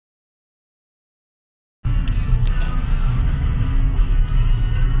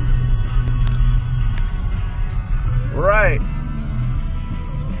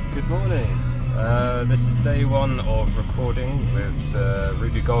This is day one of recording with the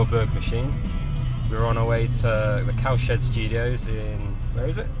Rube Goldberg Machine. We're on our way to the Cowshed Studios in, where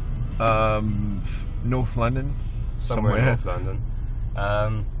is it? North London. Somewhere in North London.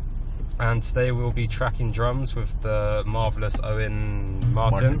 And today we'll be tracking drums with the marvellous Owen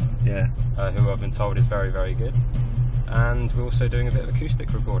Martin, who I've been told is very, very good. And we're also doing a bit of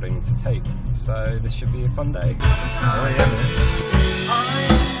acoustic recording to tape, so this should be a fun day. Oh yeah.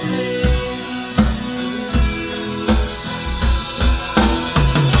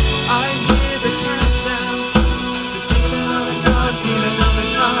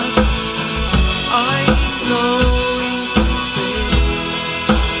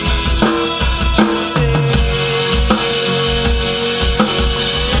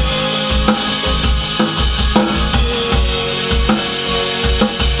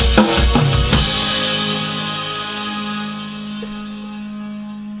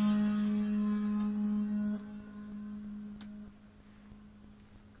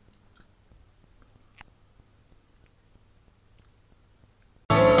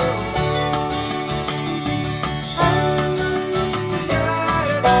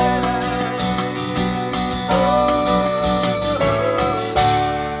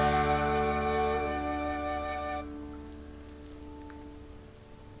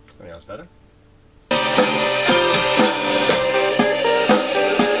 Anything else better?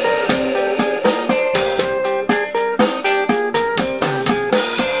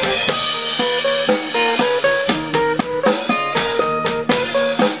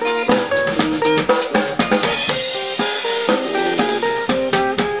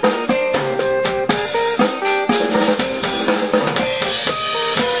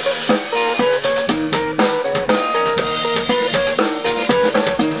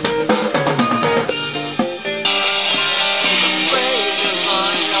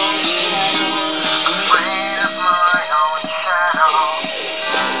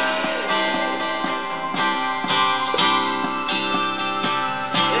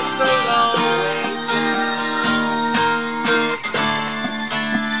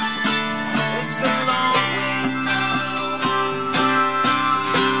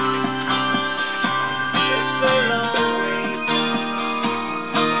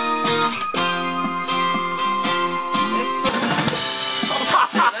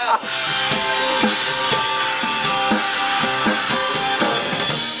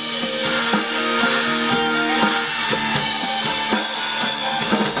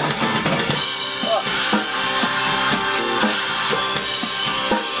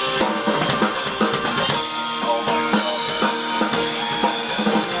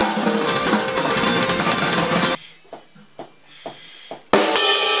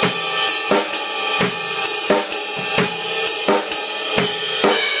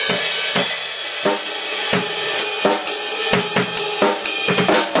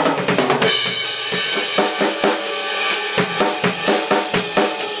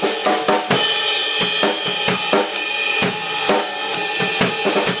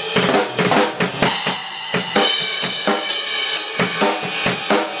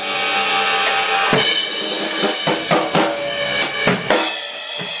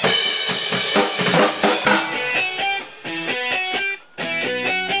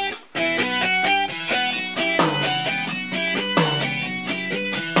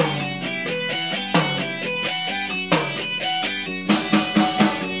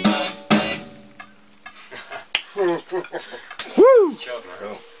 Woo!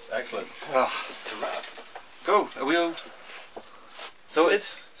 Cool. Excellent. Oh. It's a wrap. Cool. Are we all sorted?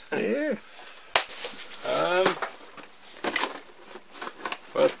 Yeah.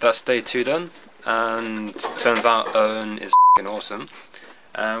 Well, that's day two done, and turns out Owen is f***ing awesome,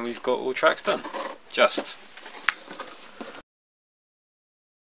 and we've got all tracks done. Just.